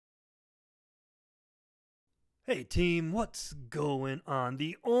Hey team, what's going on?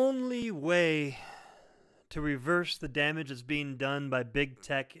 The only way to reverse the damage that's being done by big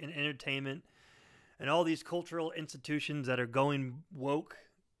tech and entertainment and all these cultural institutions that are going woke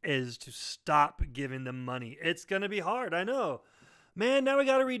is to stop giving them money. It's going to be hard, I know. Man, now we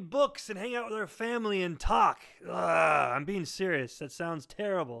got to read books and hang out with our family and talk. Ugh, I'm being serious. That sounds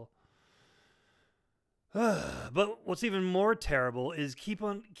terrible. But what's even more terrible is keep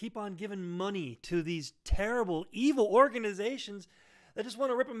on giving money to these terrible, evil organizations that just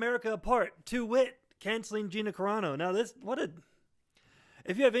want to rip America apart. To wit, canceling Gina Carano. Now,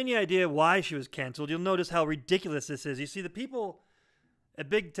 if you have any idea why she was canceled, you'll notice how ridiculous this is. You see, the people at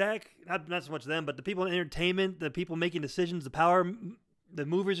big tech, not so much them, but the people in entertainment, the people making decisions, the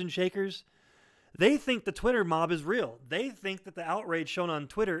movers and shakers, they think the Twitter mob is real. They think that the outrage shown on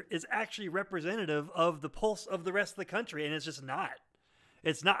Twitter is actually representative of the pulse of the rest of the country, and it's just not.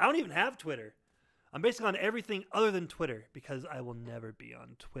 It's not. I don't even have Twitter. I'm basically on everything other than Twitter because I will never be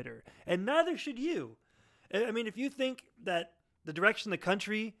on Twitter, and neither should you. I mean, if you think that the direction the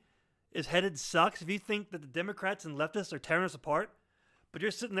country is headed sucks, if you think that the Democrats and leftists are tearing us apart, but you're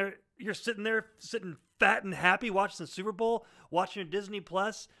sitting fat and happy watching the Super Bowl, watching your Disney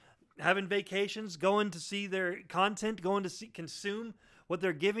Plus, having vacations, going to see their content, going to consume what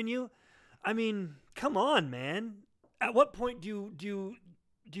they're giving you. I mean, come on, man. At what point do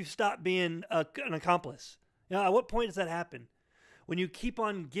you stop being an accomplice? You know, at what point does that happen? When you keep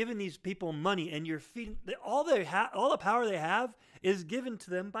on giving these people money and you're feeding all the power they have is given to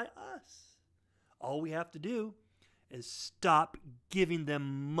them by us. All we have to do is stop giving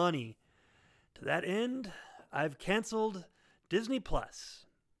them money. To that end, I've canceled Disney Plus.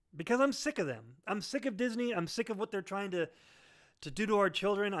 Because I'm sick of them. I'm sick of Disney. I'm sick of what they're trying to do to our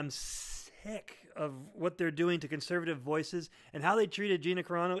children. I'm sick of what they're doing to conservative voices. And how they treated Gina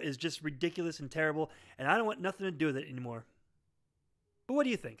Carano is just ridiculous and terrible. And I don't want nothing to do with it anymore. But what do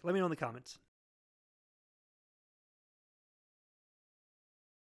you think? Let me know in the comments.